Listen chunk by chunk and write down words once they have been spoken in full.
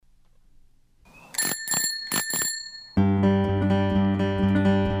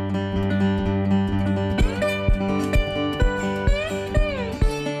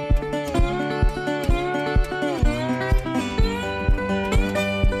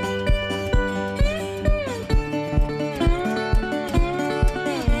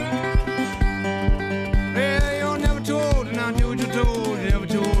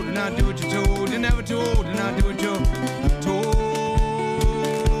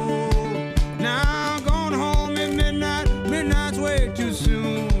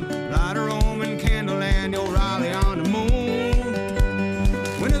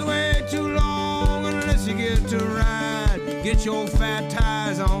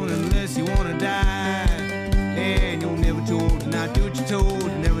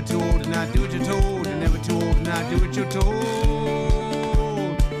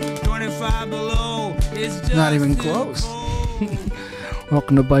Not even close.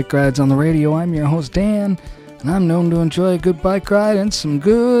 Welcome to Bike Rides on the Radio. I'm your host, Dan, and I'm known to enjoy a good bike ride and some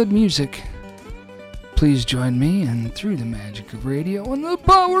good music. Please join me, and through the magic of radio and the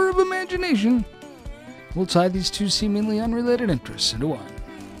power of imagination, we'll tie these two seemingly unrelated interests into one.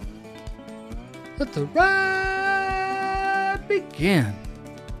 Let the ride begin.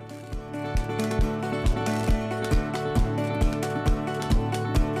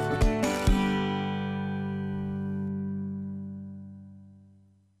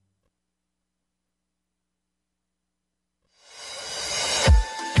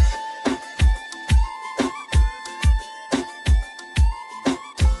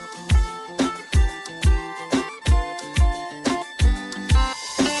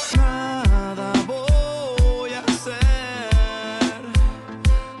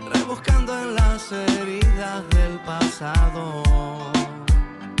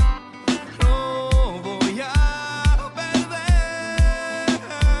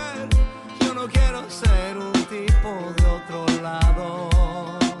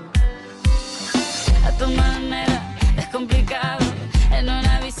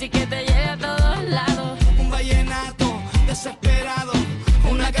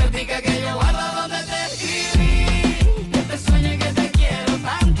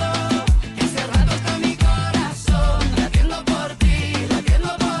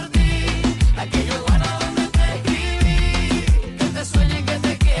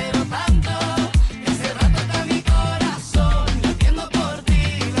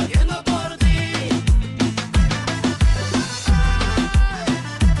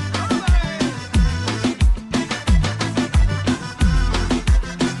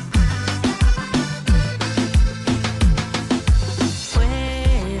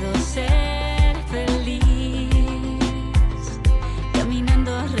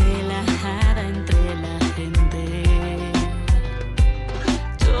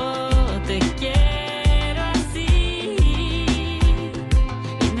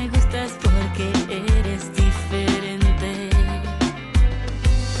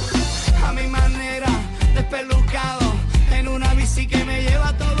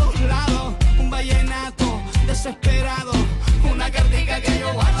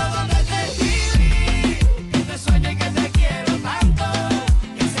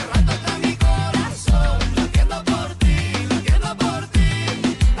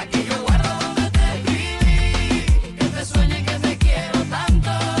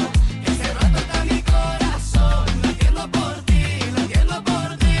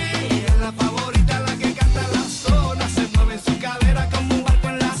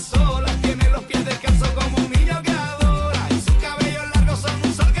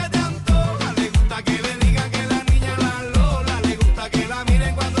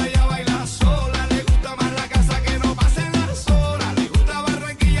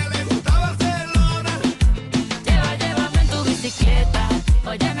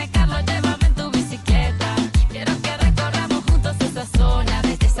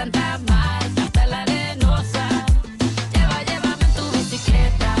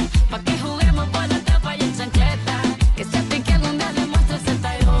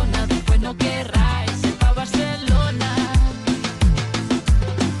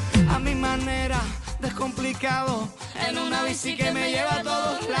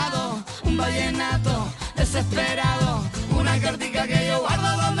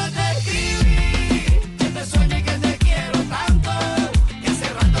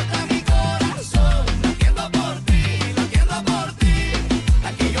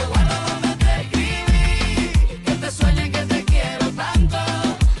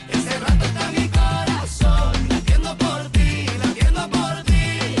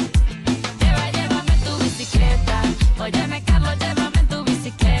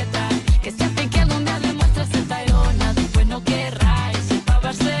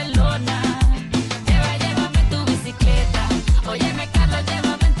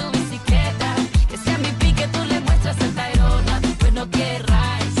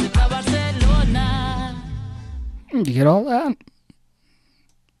 You get all that?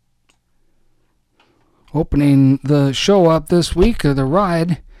 Opening the show up this week, or the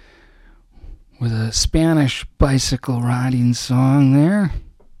ride, with a Spanish bicycle riding song there.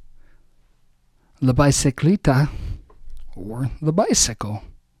 La Bicicleta, or The Bicycle,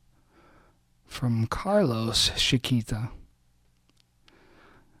 from Carlos Chiquita.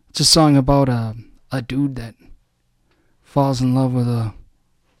 It's a song about a dude that falls in love with a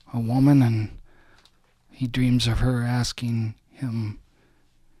woman, and he dreams of her asking him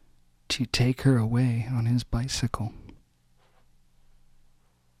to take her away on his bicycle.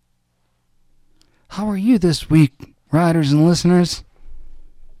 How are you this week, riders and listeners?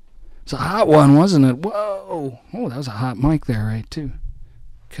 It's a hot one, wasn't it? Whoa! Oh, that was a hot mic there, right, too.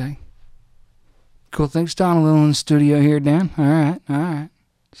 Okay. Cool. Thanks down a little in the studio here, Dan. All right.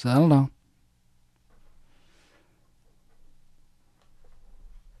 Settle down.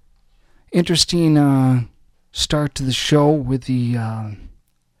 Interesting start to the show with the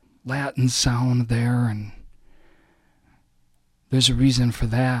Latin sound there, and there's a reason for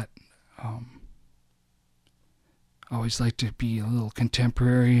that. I always like to be a little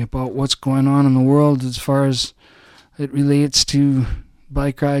contemporary about what's going on in the world as far as it relates to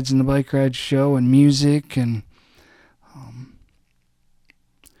bike rides and the Bike Ride Show and music. And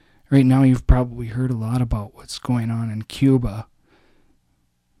right now you've probably heard a lot about what's going on in Cuba.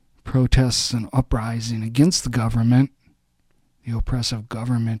 Protests and uprising against the government, the oppressive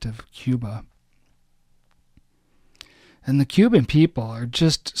government of Cuba. And the Cuban people are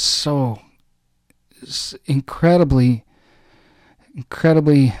just so incredibly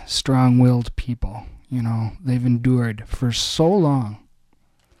strong-willed people. You know, they've endured for so long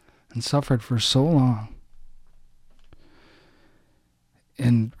and suffered for so long.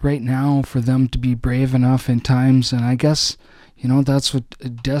 And right now, for them to be brave enough in times, and I guess, you know, that's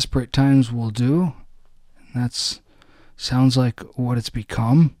what desperate times will do. And sounds like what it's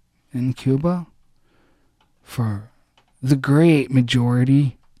become in Cuba for the great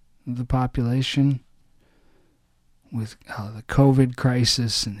majority of the population, with the COVID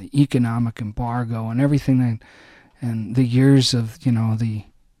crisis and the economic embargo and everything and the years of, you know, the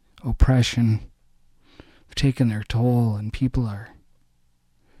oppression have taken their toll, and people are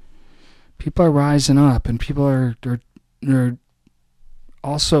rising up, and people are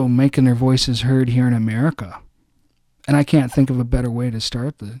also making their voices heard here in America. And I can't think of a better way to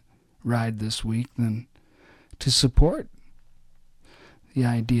start the ride this week than to support the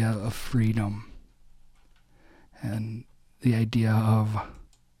idea of freedom and the idea of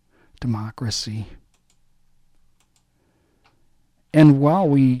democracy. And while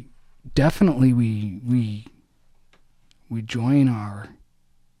we definitely we join our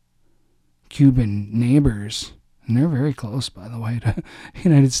Cuban neighbors, and they're very close, by the way, to the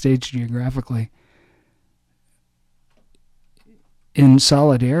United States geographically, in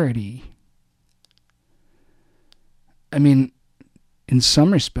solidarity. I mean, in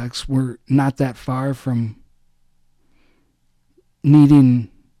some respects, we're not that far from needing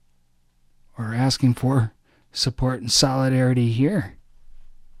or asking for support and solidarity here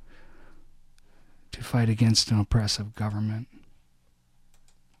to fight against an oppressive government.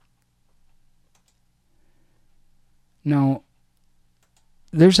 Now,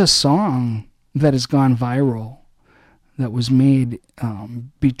 there's a song that has gone viral that was made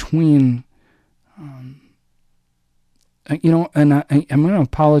between, you know, and I'm going to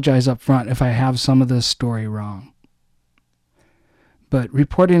apologize up front if I have some of this story wrong. But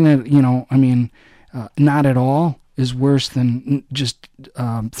reporting it, you know, I mean, not at all is worse than just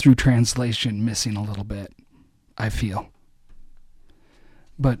through translation missing a little bit, I feel.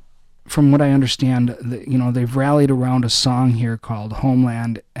 But from what I understand, you know, they've rallied around a song here called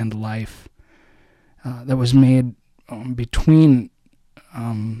Homeland and Life that was made between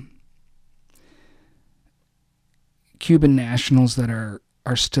Cuban nationals that are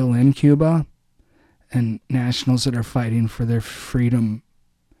still in Cuba and nationals that are fighting for their freedom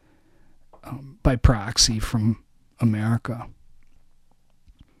by proxy from America.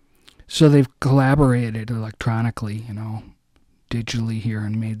 So they've collaborated electronically, you know, digitally here,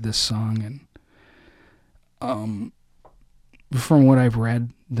 and made this song. And from what I've read,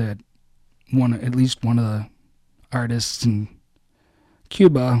 that at least one of the artists in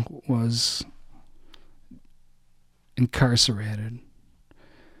Cuba was incarcerated,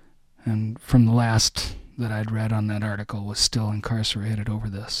 and from the last that I'd read on that article, was still incarcerated over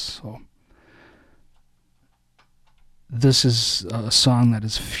this. So this is a song that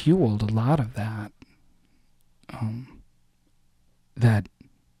has fueled a lot of that.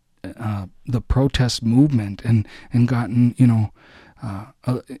 The protest movement, and gotten, you know, a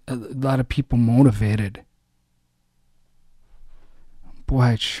lot of people motivated. Boy,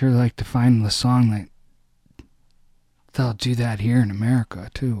 I'd sure like to find the song that'll do that here in America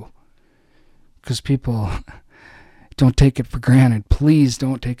too, because people don't take it for granted. Please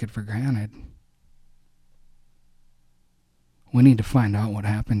don't take it for granted. We need to find out what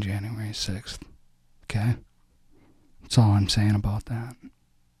happened January 6th. Okay? That's all I'm saying about that.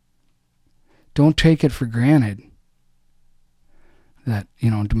 Don't take it for granted that,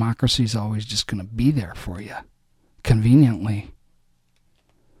 you know, democracy is always just going to be there for you, conveniently.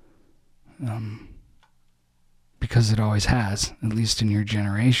 because it always has, at least in your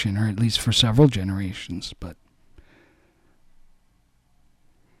generation, or at least for several generations, but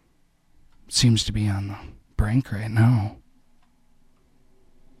it seems to be on the brink right now.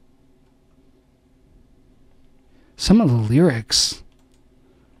 Some of the lyrics,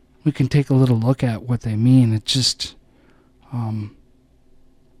 we can take a little look at what they mean. It just,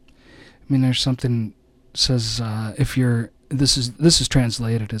 there's something says, if you're, this is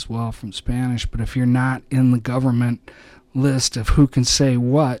translated as well from Spanish, but if you're not in the government list of who can say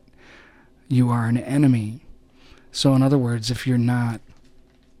what, you are an enemy. So in other words, if you're not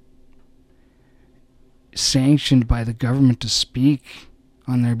sanctioned by the government to speak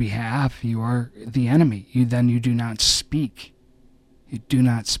on their behalf, you are the enemy. You do not speak. You do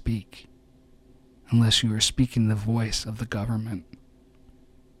not speak unless you are speaking the voice of the government.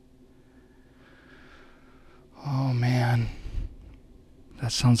 Oh man,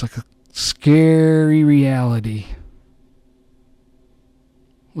 that sounds like a scary reality.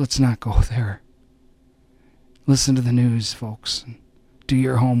 Let's not go there. Listen to the news, folks, and do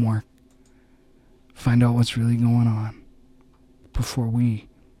your homework. Find out what's really going on before we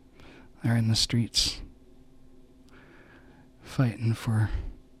are in the streets fighting for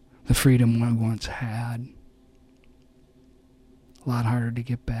the freedom we once had. A lot harder to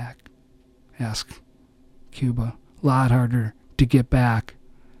get back. Ask Cuba. A lot harder to get back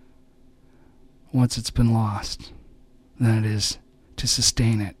once it's been lost than it is to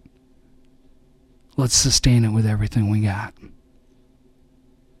sustain it. Let's sustain it with everything we got.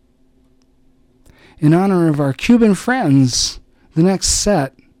 In honor of our Cuban friends, the next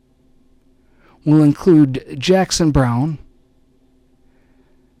set will include Jackson Browne,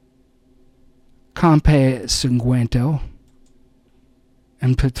 Compay Segundo,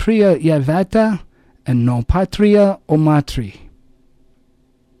 and Patria y Veta, and No Patria o Matri,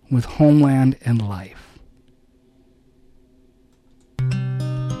 with Homeland and Life.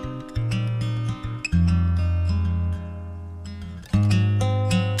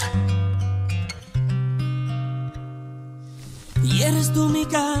 Y eres tú mi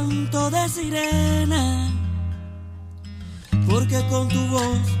canto de sirena, porque con tu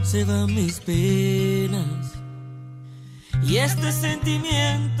voz se van mis penas. Y este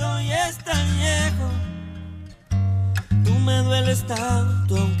sentimiento ya es tan viejo, tú me dueles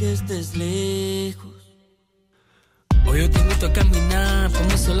tanto aunque estés lejos. Hoy yo te invito a caminar por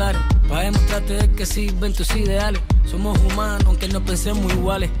mis solares, para demostrarte de que sirven tus ideales. Somos humanos aunque no pensemos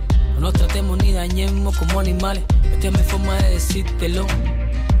iguales, no nos tratemos ni dañemos como animales. Esta es mi forma de decírtelo.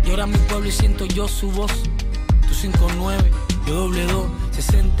 Llora mi pueblo y siento yo su voz. Tú 5'9", yo doble 2,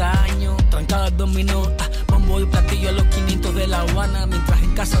 60 años, trancada al dominó. Bombo y platillo a los 500 de La Habana, mientras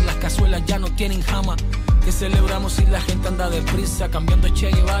en casa las cazuelas ya no tienen jama. Que celebramos si la gente anda deprisa, cambiando Che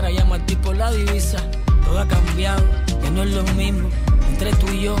Guevara, llama al tipo la divisa. Todo ha cambiado, ya no es lo mismo. Entre tú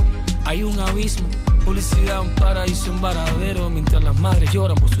y yo hay un abismo. Publicidad, un paraíso, un varadero, mientras las madres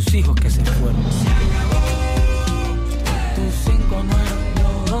lloran por sus hijos que se fueron. Se acabó. Tu 5'9",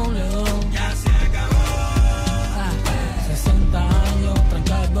 yo doble 2. Ya se acabó. 60 años,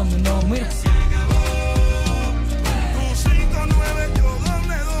 trancada el dominó, mira. Se acabó. Tu 5'9", yo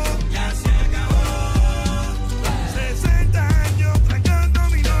doble 2. Ya se acabó. 60 años, trancada el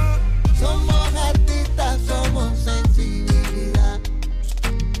dominó. Somos artistas, somos sensibilidad.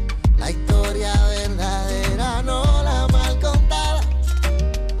 La historia verdadera, no la mal contada.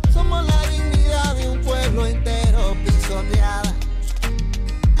 Somos la dignidad de un pueblo entero pisoteada,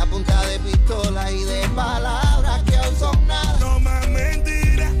 a punta de pistola y de palabras que aún son nada. No más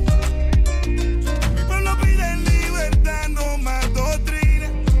mentiras, mi pueblo pide libertad, no más doctrina.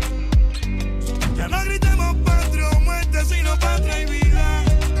 Ya no gritemos patria o muerte, sino patria y vida,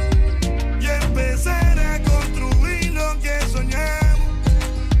 y empezar a construir lo que soñamos,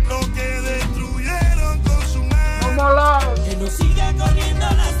 lo que destruyeron con su mano. Que no siga corriendo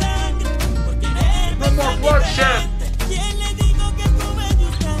la sangre por querer pensar diferente. ¿Quién le dijo que Cuba es de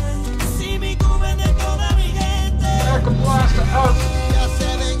usted? Si mi Cuba es de toda mi gente. Ya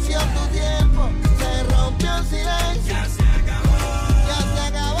se venció tu tiempo, se rompió el silencio. Ya se acabó. Ya se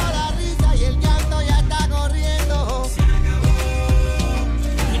acabó la risa y el llanto ya está corriendo. Se acabó.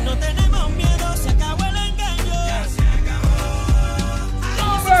 Y no tenemos miedo, se acabó el engaño. Ya se acabó.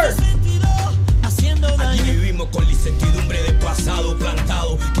 Ay, 62, haciendo daño. Aquí vivimos con la incertidumbre del pasado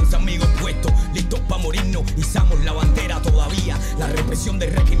plantado, 15 amigos puestos, listos para morirnos, izamos la bandera todavía, la represión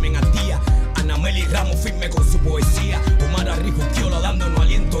del régimen al día. Ana Meli Ramos firme con su poesía, Omar Arrijuquiola dándonos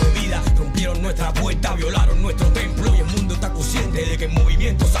aliento de vida. Rompieron nuestra puerta, violaron nuestro templo, y el mundo está consciente de que el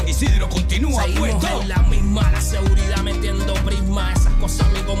movimiento San Isidro continúa puesto. Seguimos en la misma, la seguridad metiendo prisma, esas cosas a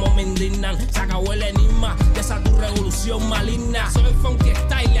mí como me me indignan. Se acabó el enigma de esa tu revolución maligna. Soy funky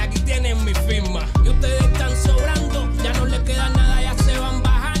style, aquí tienen mi firma. Y ustedes están sobrando, ya no les queda nada, ya se van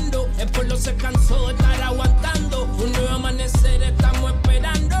bajando. El pueblo se cansó de estar aguantando. Un nuevo amanecer estamos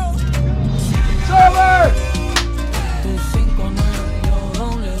esperando. ¡Sober! Tu 5-9, yo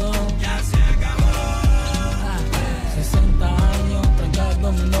doble 2. Ya se acabó. 60 años, tranca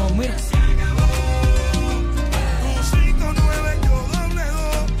dominó, mira. Se acabó. Tu 5-9, yo doble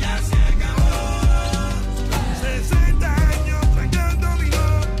 2. Ya se acabó. 60 años trancando mi voz.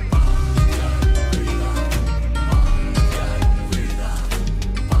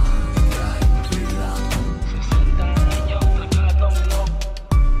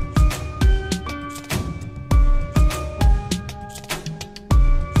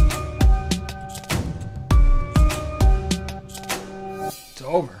 It's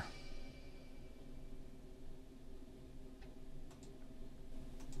over.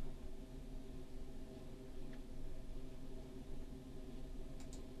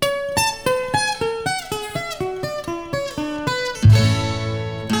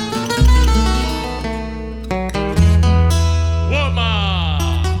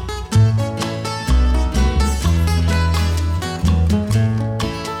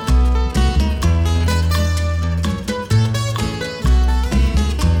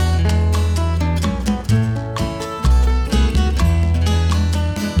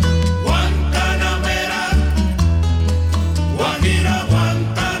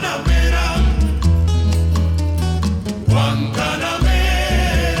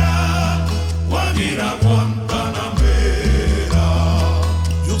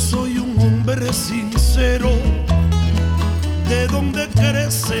 Sincero, de donde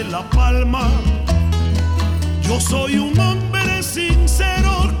crece la palma. Yo soy un hombre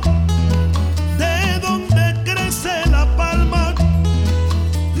sincero, de donde crece la palma.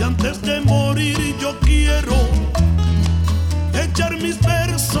 Y antes de morir yo quiero echar mis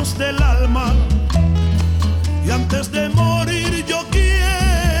versos del alma. Y antes de morir yo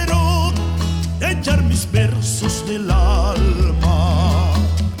quiero echar mis versos del alma.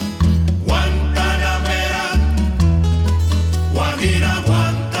 Guajira,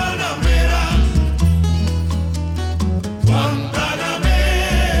 Guantanamera,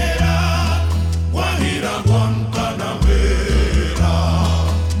 Guantanamera, Guajira, Guantanamera.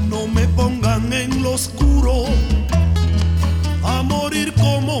 No me pongan en lo oscuro a morir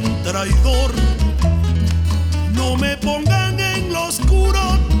como un traidor. No me pongan en lo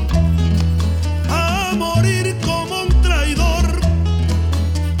oscuro a morir como un traidor.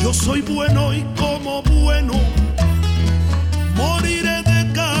 Yo soy bueno y como bueno moriré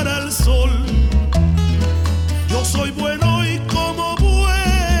de cara al sol. Yo soy bueno y como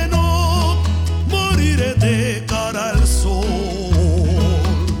bueno moriré de cara al sol.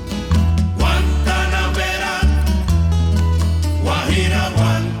 Guantanamera, Guajira,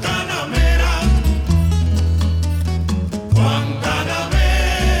 Guantanamera,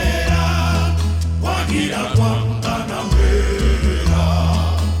 Guantanamera, Guajira, Guantanamera.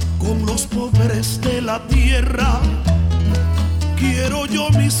 Con los pobres de la tierra quiero yo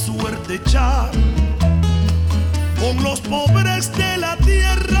mi suerte echar. Con los pobres de la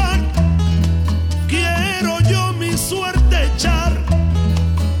tierra quiero yo mi suerte echar.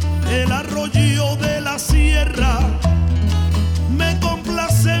 El arroyo de la sierra me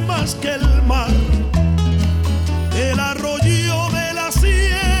complace más que el mar. El arroyo de la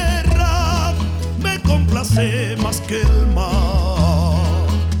sierra me complace más que el mar.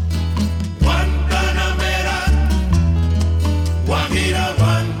 Guajira,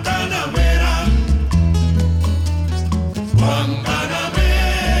 Guantanamera,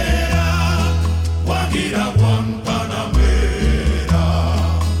 Guantanamera, Guajira, Guantanamera.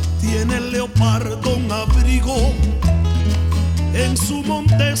 Tiene el leopardo un abrigo en su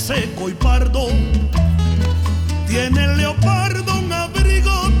monte seco y pardo. Tiene el leopardo un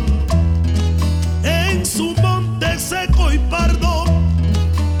abrigo en su monte seco y pardo.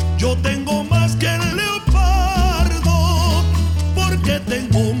 Yo tengo más que el leopardo, porque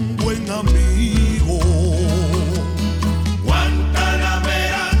tengo un buen amigo.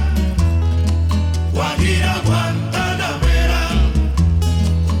 Guantanamera, Guajira, Guantanamera,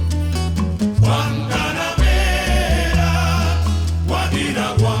 Guantanamera,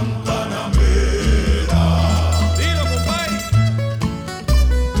 Guajira, Guantanamera. Dilo, compadre.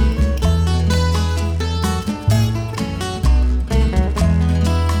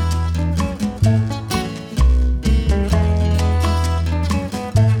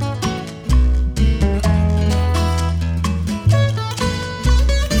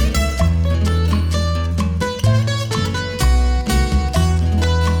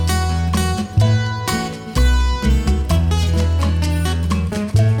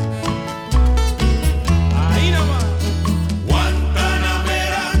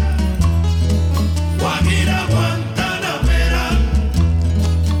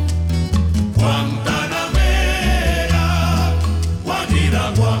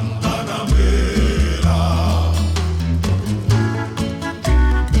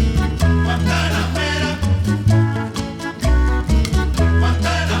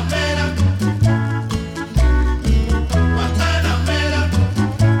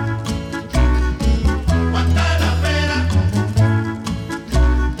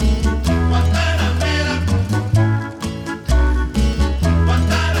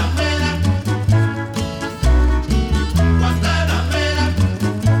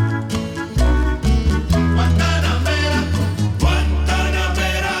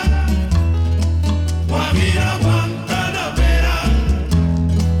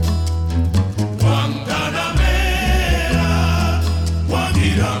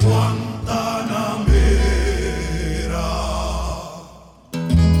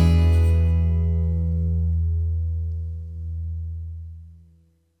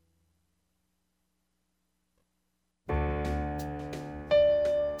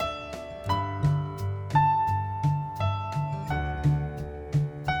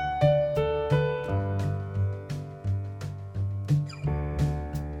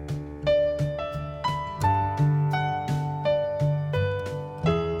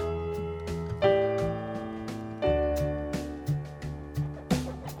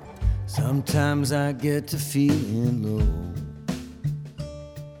 Sometimes I get to feeling low.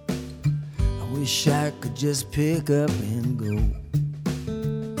 I wish I could just pick up and go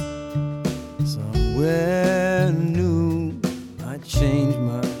somewhere new. Might change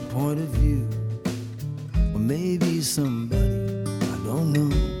my point of view, or maybe somebody I don't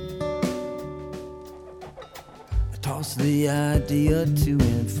know. I toss the idea to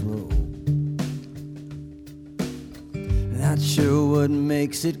and fro, not sure what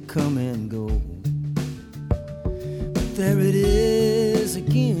makes it come and go. But there it is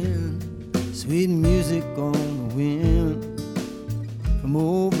again, sweet music on the wind, from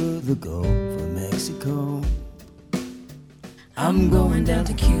over the Gulf of Mexico. I'm going down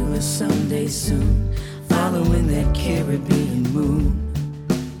to Cuba someday soon, following that Caribbean moon.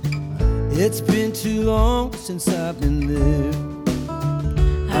 It's been too long since I've been there.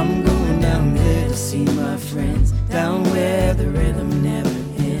 I'm going down there to see my friends, down where the rhythm never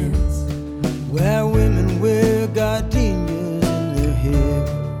ends, where women wear gardenias in their hair.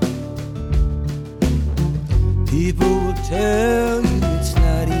 People will tell you it's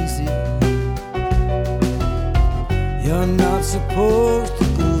not easy, you're not supposed to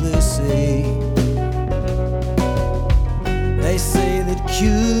go, they say. They say that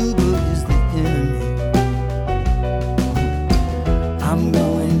Cuba is the enemy. I'm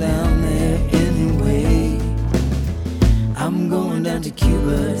going down there anyway. I'm going down to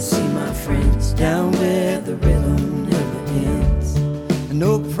Cuba to see my friends, down where the rhythm never ends. And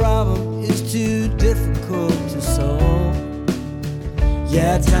no problem is too difficult to solve.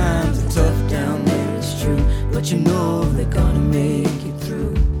 Yeah, times are tough down there, it's true, but you know they're gonna make it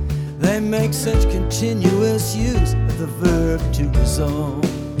through. They make such continuous use of the verb to resolve.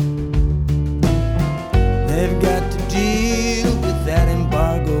 They've got to deal with that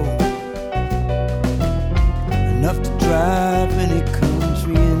embargo, enough to drive any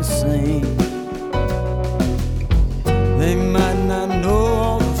country insane. They might not know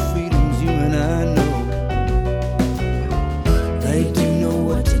all the freedoms you and I know. They do know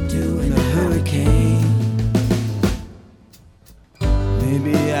what to do in a hurricane.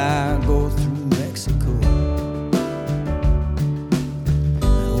 Maybe I go through Mexico,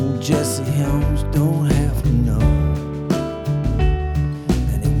 and old Jesse Helms don't have to know.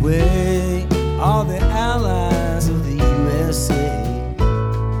 Anyway, all the allies of the USA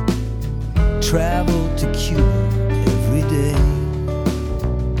travel to Cuba every day.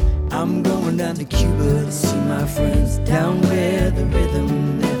 I'm going down to Cuba to see my friends, down where the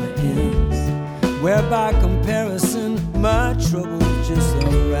rhythm never ends, where by comparison my troubles just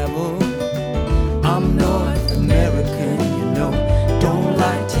unravel. I'm North American, you know, don't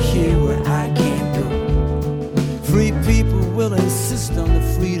like to hear where I can't go. Free people will insist on the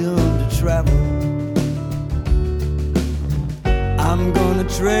freedom to travel. I'm gonna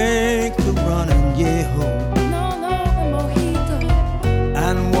drink the run and yeho, the mojito,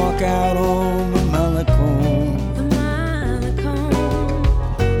 and walk out on the Malecon. the Malecon.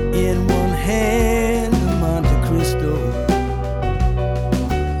 In one hand the Monte Cristo,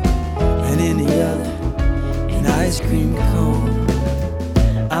 and in the other an ice cream cone.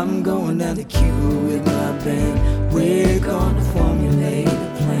 I'm going down to Cuba with my band. We're gonna formulate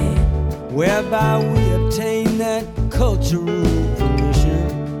a plan whereby we obtain that cultural permission.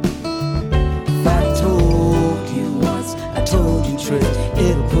 If I told you once, I told you twice,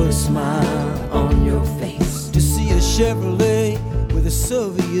 it'll put a smile on your face to see a Chevrolet with a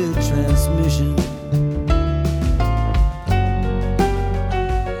Soviet transmission.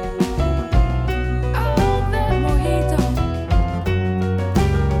 Oh, that mojito,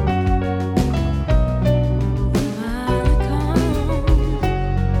 the Malecon.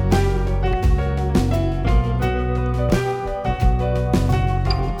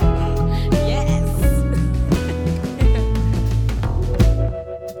 Yes.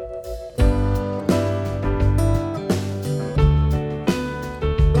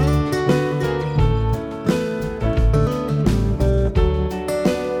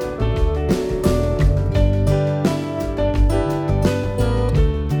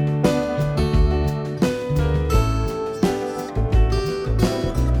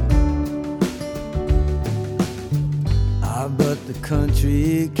 But the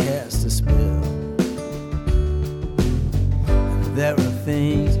country cast a spell. There are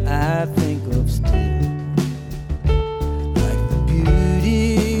things I think of still, like the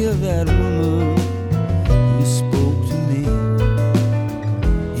beauty of that woman who spoke to me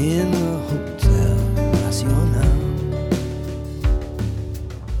in the Hotel Nacional.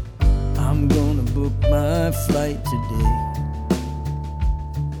 I'm gonna book my flight today.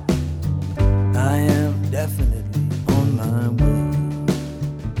 I am definitely on my way.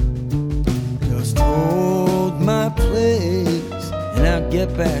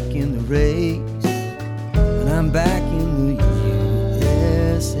 get back in the race when I'm back in the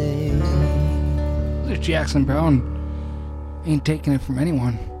USA. There's Jackson Brown. Ain't taking it from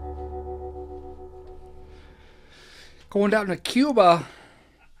anyone. Going down to Cuba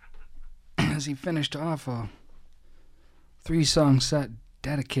as he finished off a 3-song set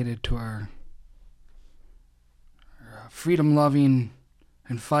dedicated to our freedom-loving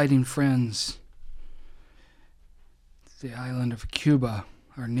and fighting friends, the island of Cuba,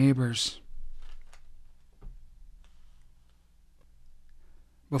 our neighbors.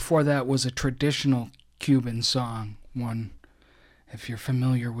 Before that was a traditional Cuban song, one. If you're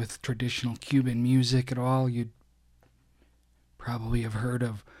familiar with traditional Cuban music at all, you'd probably have heard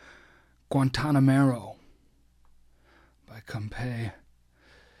of Guantanamero by Compay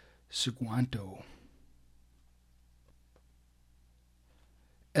Segundo.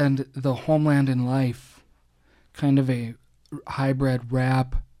 And The Homeland in Life, kind of a hybrid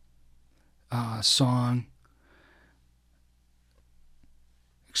rap song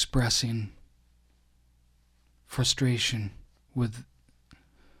expressing frustration with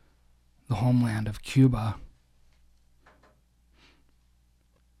the homeland of Cuba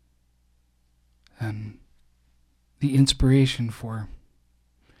and the inspiration for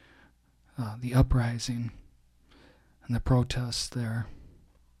the uprising and the protests there.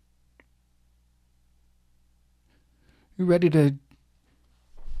 You ready to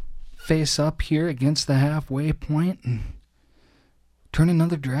face up here against the halfway point and turn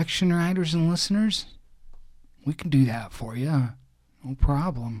another direction, riders and listeners? We can do that for you. No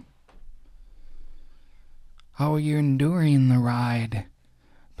problem. How are you enduring the ride?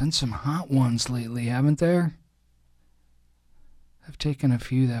 Been some hot ones lately, haven't there? I've taken a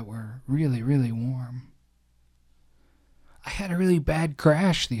few that were really, really warm. I had a really bad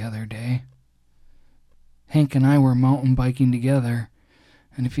crash the other day. Hank and I were mountain biking together,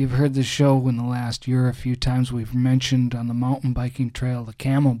 and if you've heard the show in the last year a few times, we've mentioned on the mountain biking trail the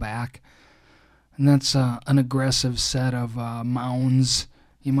Camelback, and that's an aggressive set of mounds,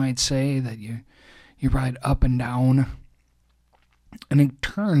 you might say, that you ride up and down, and it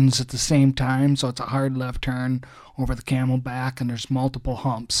turns at the same time, so it's a hard left turn over the Camelback, and there's multiple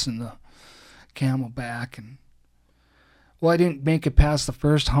humps in the Camelback, and well, I didn't make it past the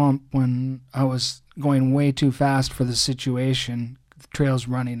first hump when I was going way too fast for the situation. The trail's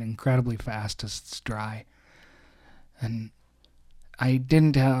running incredibly fast as it's dry. And I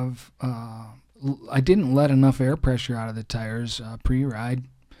didn't let enough air pressure out of the tires pre-ride.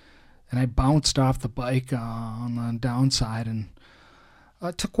 And I bounced off the bike on the downside and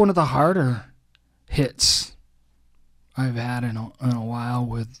took one of the harder hits I've had in a while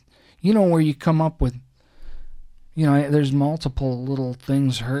with, where you come up with, there's multiple little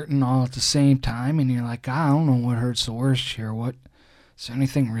things hurting all at the same time, and you're like, I don't know what hurts the worst here. What is there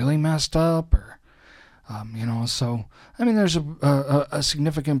anything really messed up, or So there's a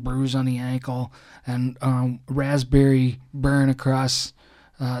significant bruise on the ankle and raspberry burn across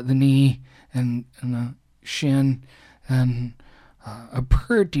the knee and the shin, and a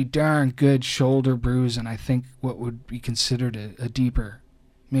pretty darn good shoulder bruise, and I think what would be considered a deeper,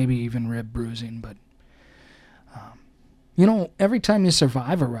 maybe even rib bruising, but. Every time you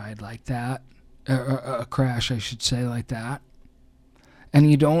survive a ride like that, a crash, I should say, like that,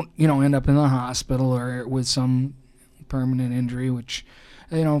 and you don't, end up in the hospital or with some permanent injury, which,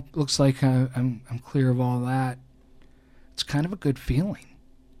 looks like I'm clear of all that, it's kind of a good feeling.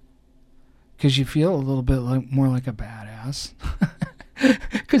 Because you feel a little bit more like a badass.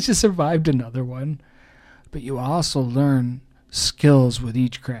 Because you survived another one. But you also learn skills with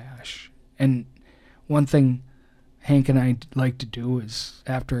each crash. And one thing Hank and I like to do is,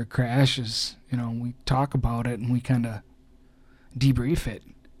 after a crash, is, we talk about it and we kind of debrief it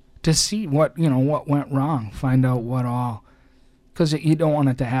to see what went wrong, find out what all, because you don't want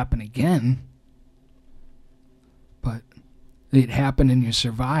it to happen again, but it happened and you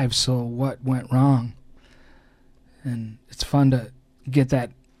survived, so what went wrong? And it's fun to get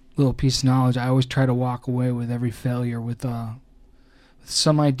that little piece of knowledge. I always try to walk away with every failure with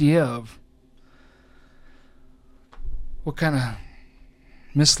some idea of what kind of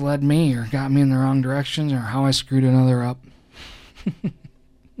misled me or got me in the wrong directions or how I screwed another up.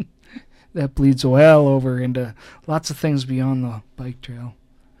 That bleeds well over into lots of things beyond the bike trail,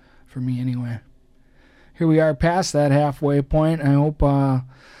 for me anyway. Here we are past that halfway point. I hope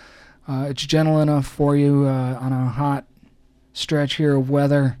it's gentle enough for you on a hot stretch here of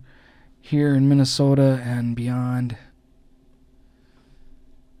weather here in Minnesota and beyond.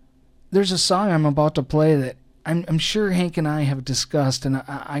 There's a song I'm about to play that I'm sure Hank and I have discussed, and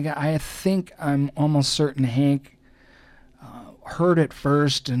I think I'm almost certain Hank heard it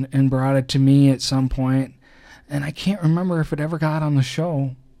first and brought it to me at some point, and I can't remember if it ever got on the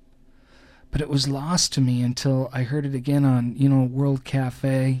show, but it was lost to me until I heard it again on, World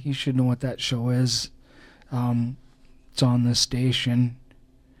Cafe. You should know what that show is. It's on this station.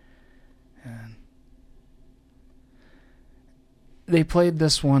 And they played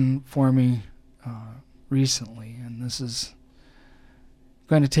this one for me recently, and this is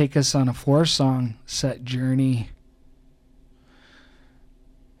going to take us on a 4-song set journey,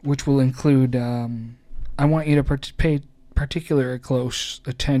 which will include, I want you to pay particular close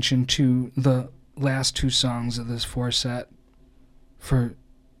attention to the last 2 songs of this 4 set for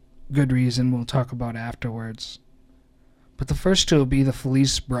good reason we'll talk about afterwards. But the first 2 will be the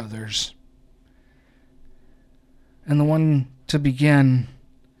Felice Brothers. And the one to begin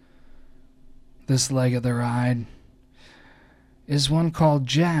this leg of the ride is one called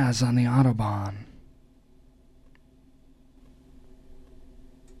Jazz on the Autobahn.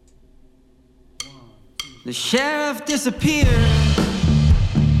 The sheriff disappeared.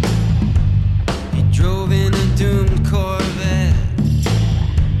 He drove in a doomed Corvette.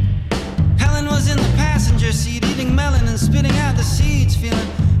 Helen was in the passenger seat, eating melon and spitting out the seeds, feeling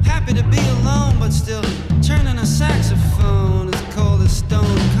happy to be alone, but still turning a saxophone as cold as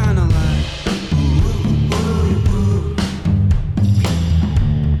stone, kinda like ooh, ooh, ooh.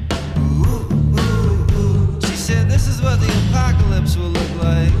 Ooh, ooh, ooh. She said this is what the apocalypse will look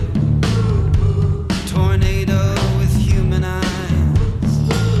like. Tornado with human eyes,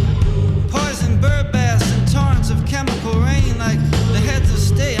 poison bird baths and torrents of chemical rain, like the heads of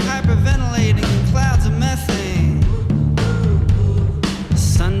state hyperventilating in clouds of methane.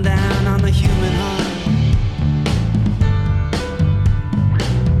 Sundown on the human heart.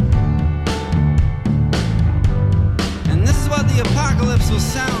 And this is what the apocalypse will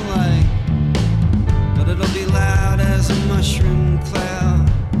sound like, but it'll be loud as a mushroom cloud.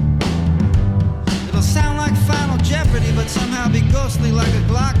 It'll sound like Final Jeopardy, but somehow be ghostly like a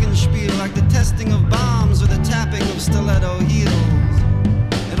glockenspiel, like the testing of bombs or the tapping of stiletto heels.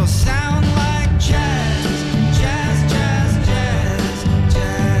 It'll sound like jazz, jazz, jazz, jazz,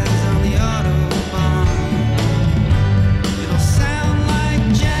 jazz on the Autobahn. It'll sound like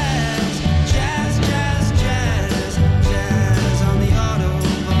jazz, jazz, jazz, jazz, jazz on the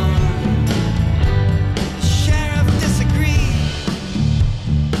Autobahn. The sheriff disagreed.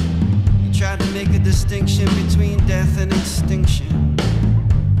 He tried to make a distinction between death and extinction.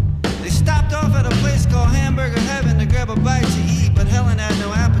 They stopped off at a place called Hamburger Heaven to grab a bite to eat, but Helen had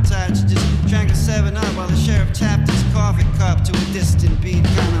no appetite. She just drank a 7-Up while the sheriff tapped his coffee cup to a distant beat,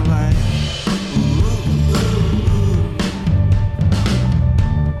 kinda like ooh, ooh, ooh.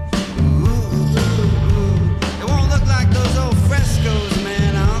 Ooh, ooh, ooh. It won't look like those old frescoes,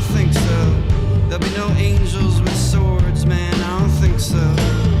 man, I don't think so. There'll be no angels with swords, man, I don't think so.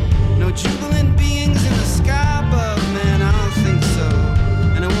 No jubilant beings in the sky above, man, I don't think so.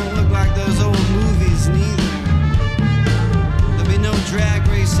 And it won't look like those old movies neither. There'll be no drag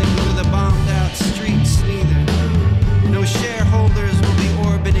racing through the bombed out streets neither. No shareholders will be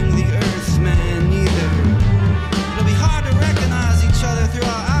orbiting the earth, man, neither. It'll be hard to recognize each other through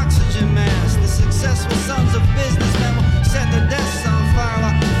our oxygen masks. The successful sons of businessmen will set their desks on fire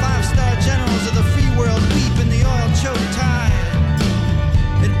while 5-star generals of the free world weep in the oil-choked tide.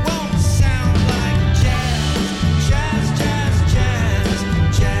 It won't sound like jazz, jazz, jazz, jazz,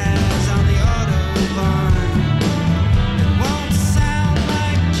 jazz on the Autobahn. It won't sound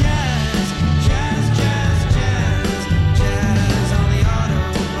like jazz, jazz, jazz, jazz, jazz on the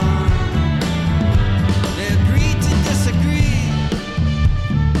Autobahn. They agreed to disagree.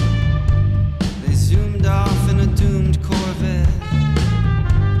 They zoomed off in a doomed Corvette.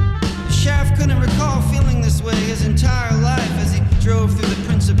 The sheriff couldn't recall feeling this way his entire life as he drove through the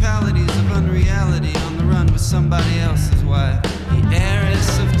principalities of unreality on the run with somebody else's wife, the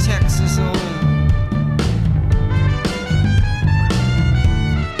heiress of Texas oil.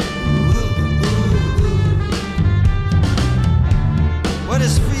 Ooh, ooh, ooh. What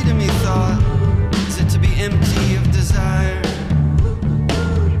is freedom, he thought? Is it to be empty of desire?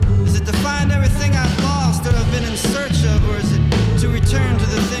 Is it to find everything I've lost or have been in search of, or is it to return to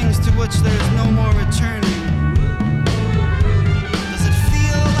the things to which there is no more returning? Does it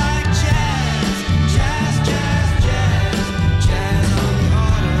feel like jazz, jazz, jazz, jazz, jazz on the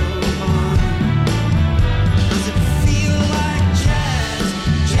Autobahn? Does it feel like jazz,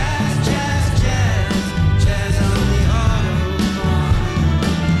 jazz, jazz, jazz, jazz on the Autobahn?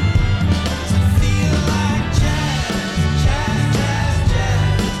 Does it feel like jazz, jazz, jazz,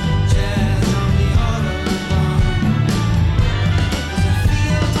 jazz, jazz on the Autobahn? Does it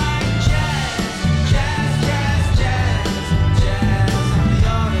feel like jazz, jazz?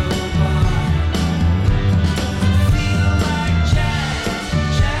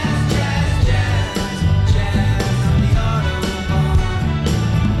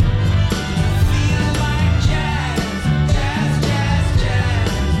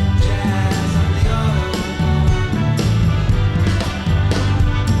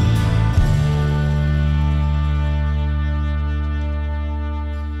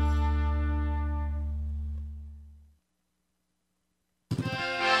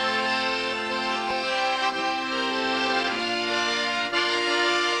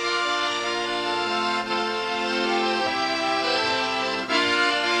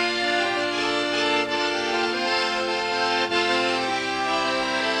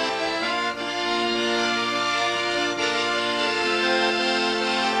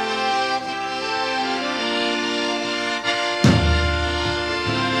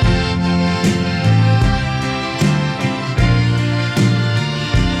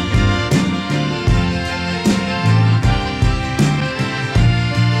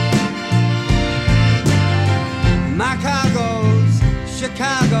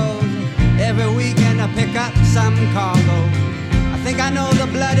 to pick up some cargo. I think I know the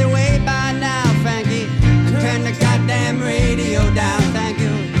bloody way by now, Frankie. And turn the goddamn radio down, thank you.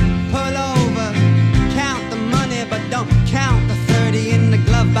 Pull over, count the money, but don't count the 30 in the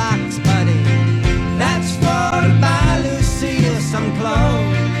glove box, buddy. That's for to buy Lucille some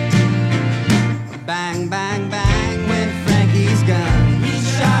clothes. Bang, bang, bang, went Frankie's gun. He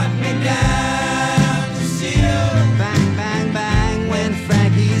shot me down, Lucille. Bang, bang, bang, went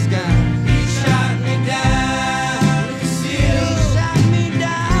Frankie's gun. He shot me down, Lucille. He shot me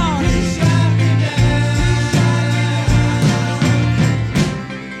down, he shot me down.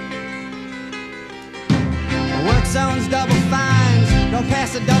 Work zones, double fines, don't pass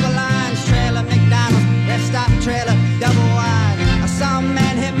the double lines. Trailer, McDonald's, rest stop trailer, double wide. I saw a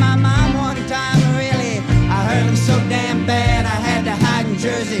man hit my mom one time, really. I heard him so damn bad, I had to hide in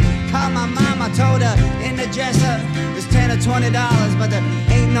Jersey. Called my mom, I told her in the dresser, it's $10 or $20, but there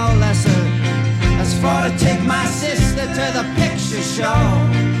ain't no lesser. That's for to take my sister to the picture show.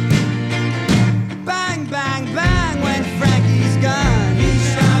 Bang, bang, bang, went Frankie's gun. He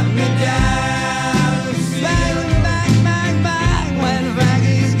shot me down. Bang, bang, bang, bang, went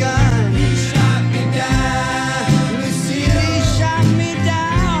Frankie's gun. He shot me down. Lucille, he shot me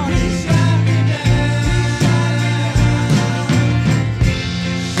down. He shot me down.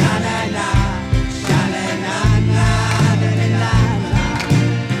 Sha-na-na, sha-na-na-na, na-na-na-na.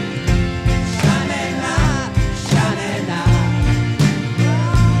 Sha-na-na, sha-na-na.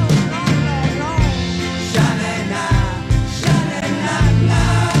 Sha-na-na, sha-na-na-na,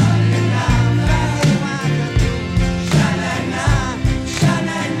 na-na-na. Sha-na-na,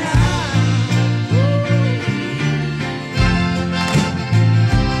 sha-na-na.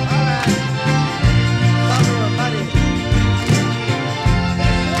 All right. Love her, buddy.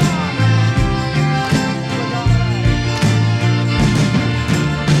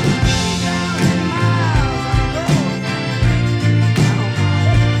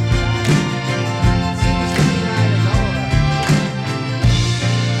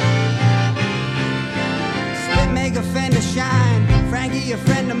 Spit make a fender shine. Frankie, a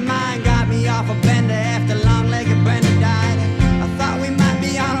friend of mine, got me off a bender after long-legged Brenda died. I thought we might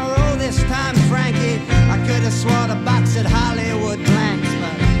be on a roll this time, Frankie. I could have swore the box at Hollywood blanks,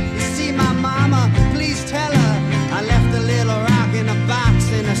 but you see my mama, please tell her I left a little rock in a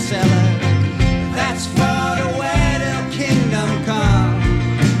box in a cellar. That's for the way till kingdom come.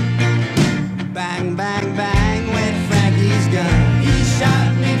 Bang, bang, bang, went Frankie's gun. He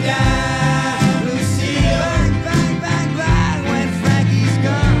shot me down, Lucille. Bang, bang, bang, bang, went Frankie's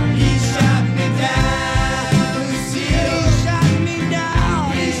gun. He shot me down, Lucille. He shot me down,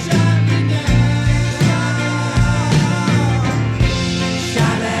 he shot me down.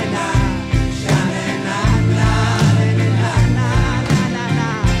 Sha-na-na, sha-na-na, na-na-na-na-na-na.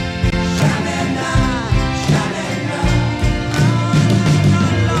 Sha-na-na, sha-na-na.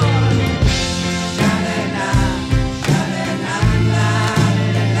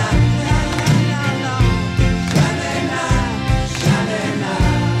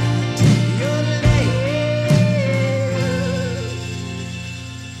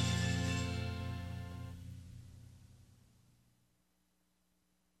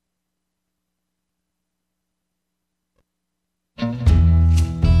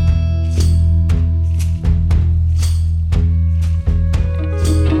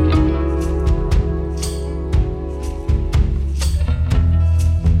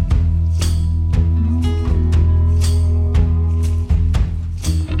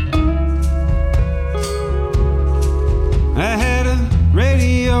 I had a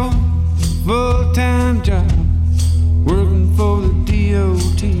radio full-time job working for the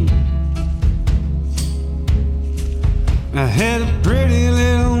DOT. I had a pretty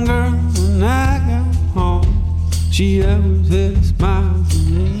little girl when I got home. She always had a smile for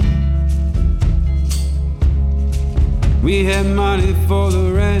me. We had money for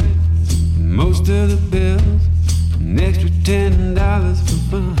the rent and most of the bills, an extra $10 for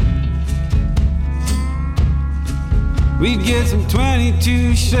fun. We'd get some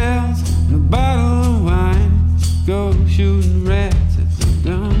 22 shells and a bottle of wine, go shooting rats at the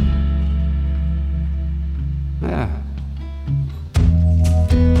gun. Yeah.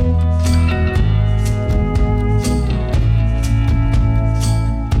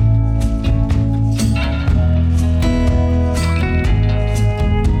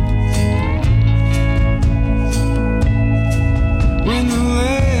 When the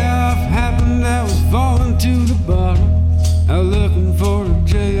layoff happened, I was falling to the bottom. I was looking for a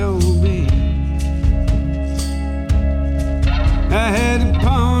job. I had to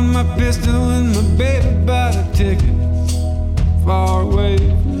pawn my pistol and my baby bought a ticket far away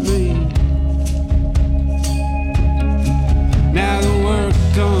from me.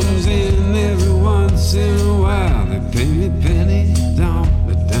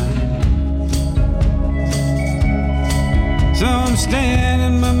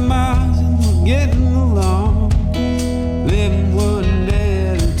 understanding my miles and we're getting along, living one day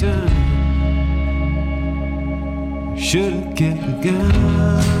at a time. Should've kept the gun.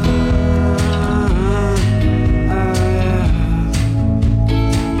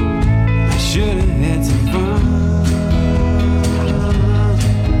 I should've had some fun.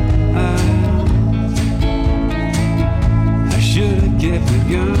 I should've kept the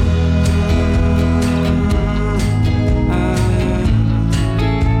gun.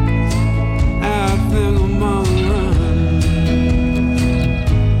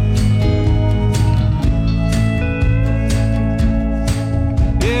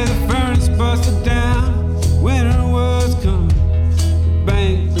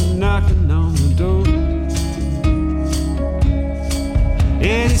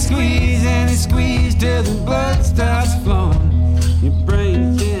 Squeeze till the blood starts flowing. Your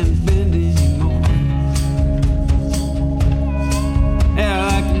brain can't bend anymore. Yeah,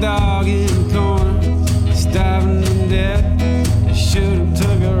 like a dog in the corner, starving to death. I should've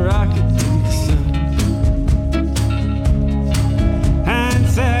took a rocket to the sun.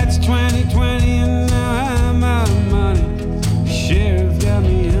 Hindsight's 20/20, and now I'm out of money. Sheriff got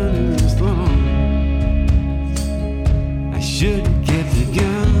me under his thumb. I should've kept the gun.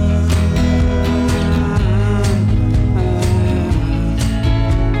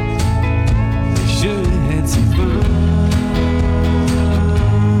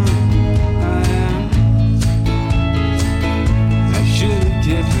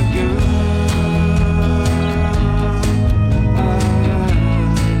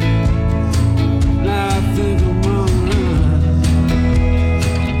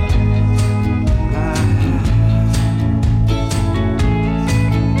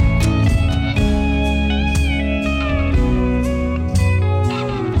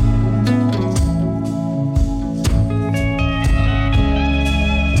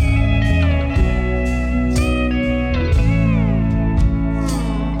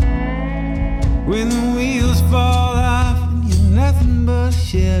 When the wheels fall off and you're nothing but a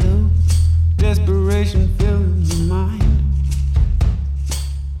shadow, desperation fills your mind.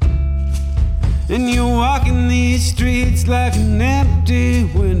 And you're walking these streets like an empty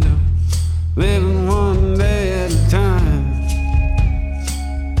window, living one day at a time.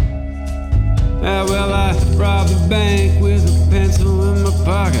 Well, I robbed a bank with a pencil in my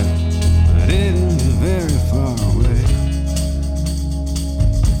pocket. I didn't get very far away.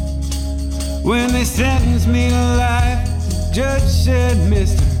 When they sentenced me to life, the judge said,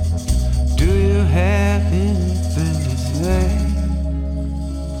 "Mister, do you have anything to say?"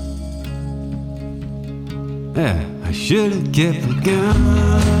 Yeah, I should have kept the gun.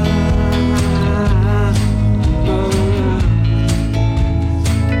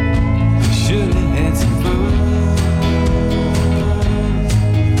 I should have had some fun.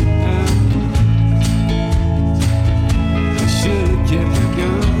 I should have kept the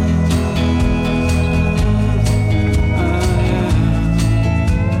gun.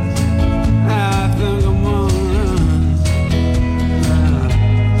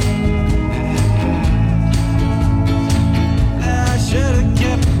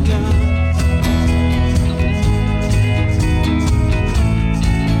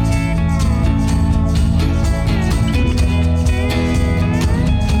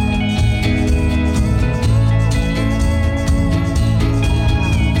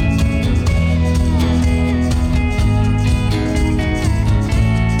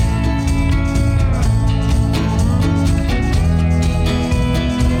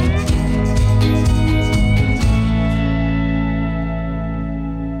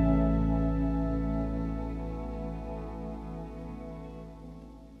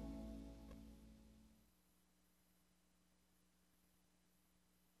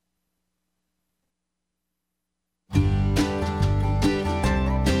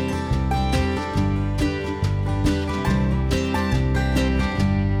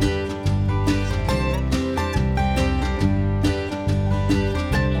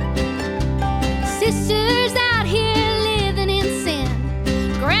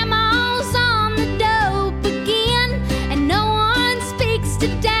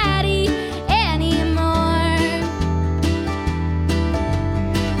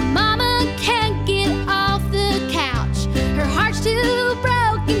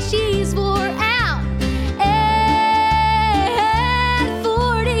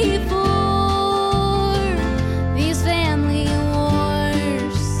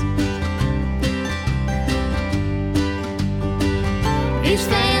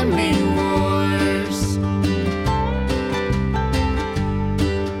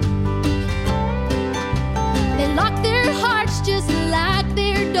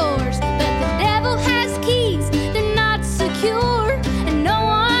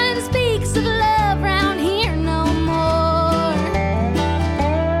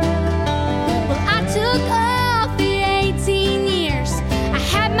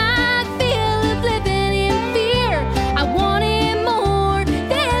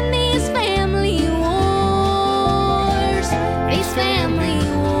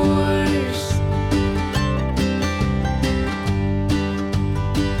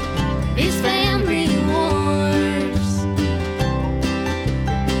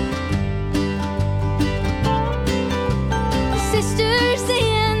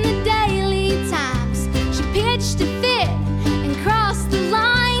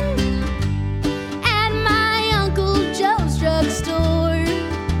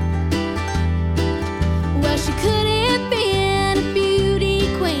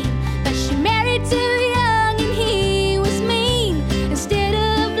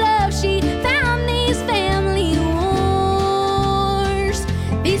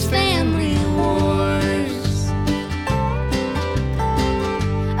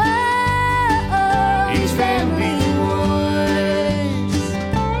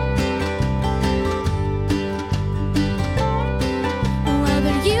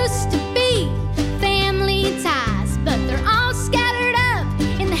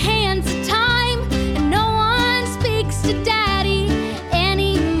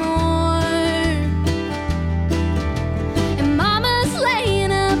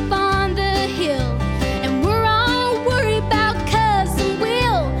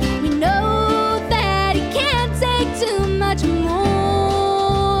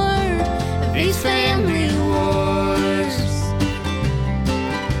 these family wars.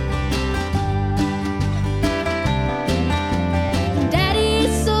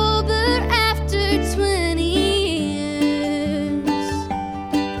 Daddy's sober after 20 years.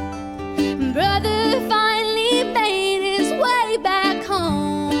 Brother finally made his way back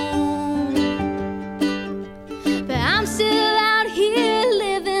home. But I'm still out here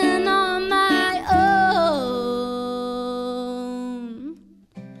living on my own.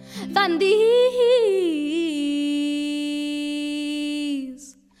 Find these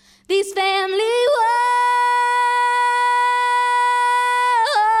family wars.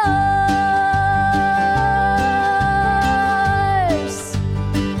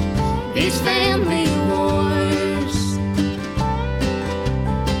 These family wars.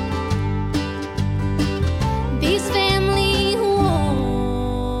 These family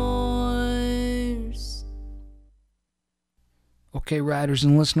wars. Okay, riders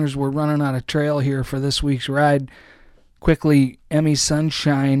and listeners, we're running out of trail here for this week's ride. Quickly, Emmy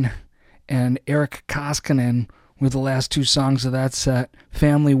Sunshine and Erik Koskinen were the last two songs of that set.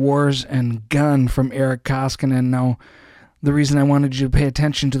 Family Wars and Gun from Erik Koskinen. Now, the reason I wanted you to pay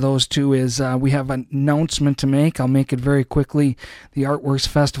attention to those two is we have an announcement to make. I'll make it very quickly. The Artworks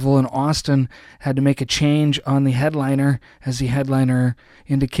Festival in Austin had to make a change on the headliner, as the headliner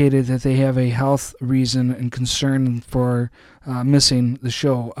indicated that they have a health reason and concern for missing the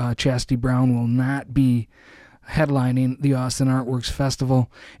show. Chastity Brown will not be headlining the Austin Artworks Festival.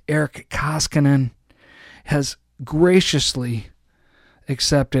 Erik Koskinen has graciously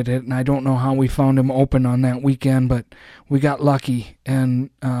accepted it, and I don't know how we found him open on that weekend, but we got lucky, and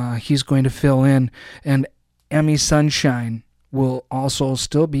he's going to fill in. And Emmy Sunshine will also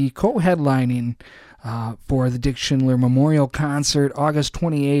still be co-headlining for the Dick Schindler Memorial Concert August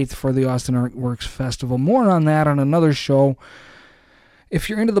 28th for the Austin Artworks Festival. More on that on another show. If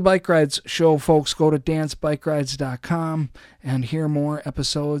you're into the Bike Rides show, folks, go to dancebikerides.com and hear more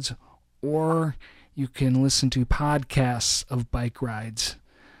episodes, or you can listen to podcasts of Bike Rides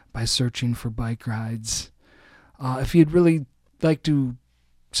by searching for Bike Rides. If you'd really like to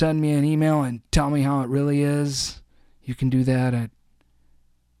send me an email and tell me how it really is, you can do that at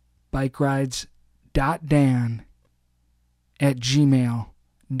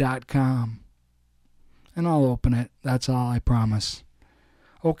bikerides.dan@gmail.com. And I'll open it. That's all, I promise.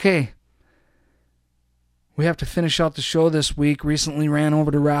 Okay. We have to finish out the show this week. Recently ran over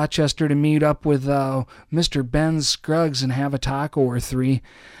to Rochester to meet up with Mr. Ben Scruggs and have a taco or three.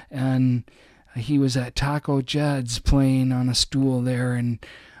 And he was at Taco Jed's playing on a stool there. And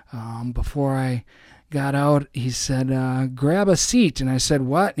before I got out, he said, grab a seat. And I said,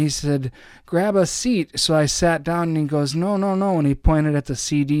 what? And he said, grab a seat. So I sat down, and he goes, no. And he pointed at the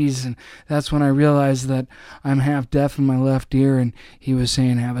CDs. And that's when I realized that I'm half deaf in my left ear, and he was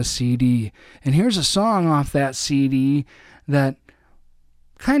saying, have a CD. And here's a song off that CD that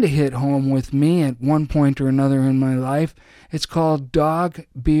kind of hit home with me at one point or another in my life. It's called Dog,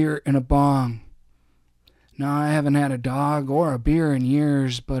 Beer, and a Bong. Now, I haven't had a dog or a beer in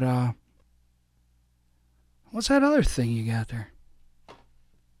years, but what's that other thing you got there?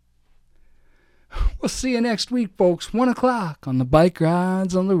 We'll see you next week, folks. 1 o'clock on the Bike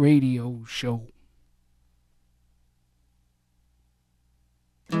Rides on the Radio show.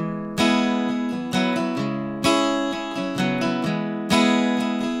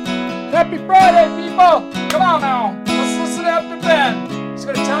 Happy Friday, people! Come on now. Let's listen up to Ben. He's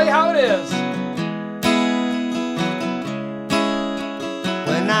going to tell you how it is.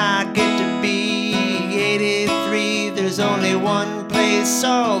 When I get to be 83, there's only one place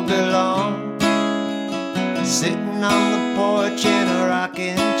I'll belong. Sitting on the porch in a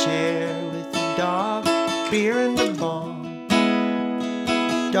rocking chair with a dog, beer and a bong.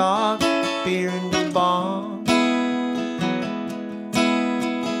 Dog, beer and a bong.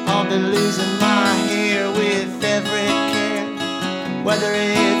 I'll be losing my hair with every care, whether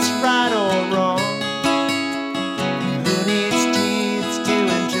it's right or wrong. Who needs teeth to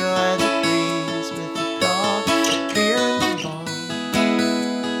enjoy the breeze with a dog, beer and a bong?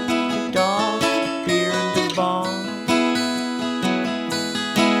 Dog, beer and a bong.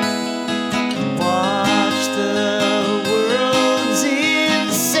 Watch the world's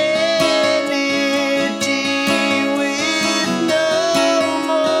insanity with no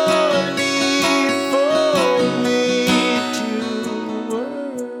more need for me to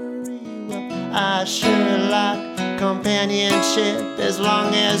worry. Well, I sure like companionship as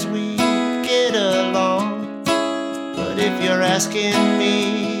long as we get along. But if you're asking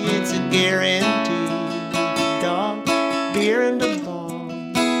me, it's a guarantee. Dog, beer and a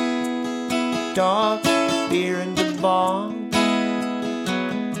bong. Dog, beer and a bong.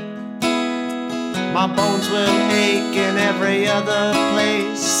 My bones will ache in every other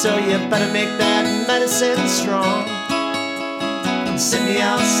place, so you better make that medicine strong. And sit me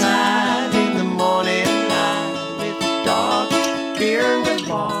outside in the morning light with dog, beer, and a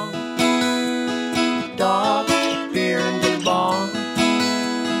bong. Dog, beer, and a bong.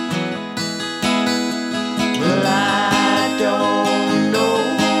 Well, I don't know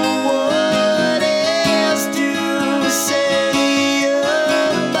what else to say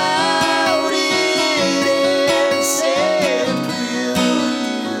about it, except will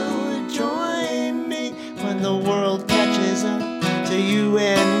you join me when the world catches up to you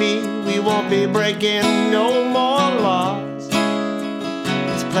and me? We won't be breaking no more laws.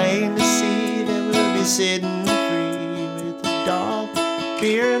 It's plain to see that we'll be sitting free with the dog,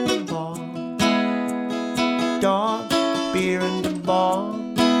 beer, and the bong. Dog, beer, and a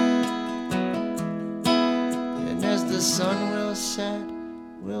bong. And as the sun will set,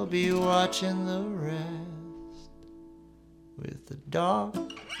 we'll be watching the rest with the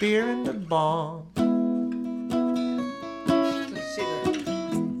dog, beer, and a bong. Let's see the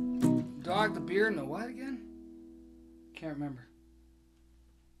dog, the beer, and the what again? Can't remember.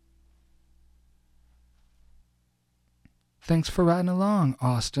 Thanks for riding along,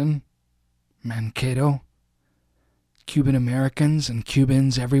 Austin, Mankato, Cuban Americans and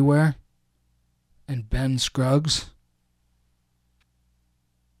Cubans everywhere, and Ben Scruggs.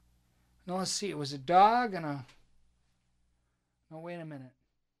 Now let's see, it was a dog and a... No, wait a minute.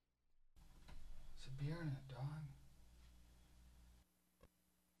 It's a beer and a dog.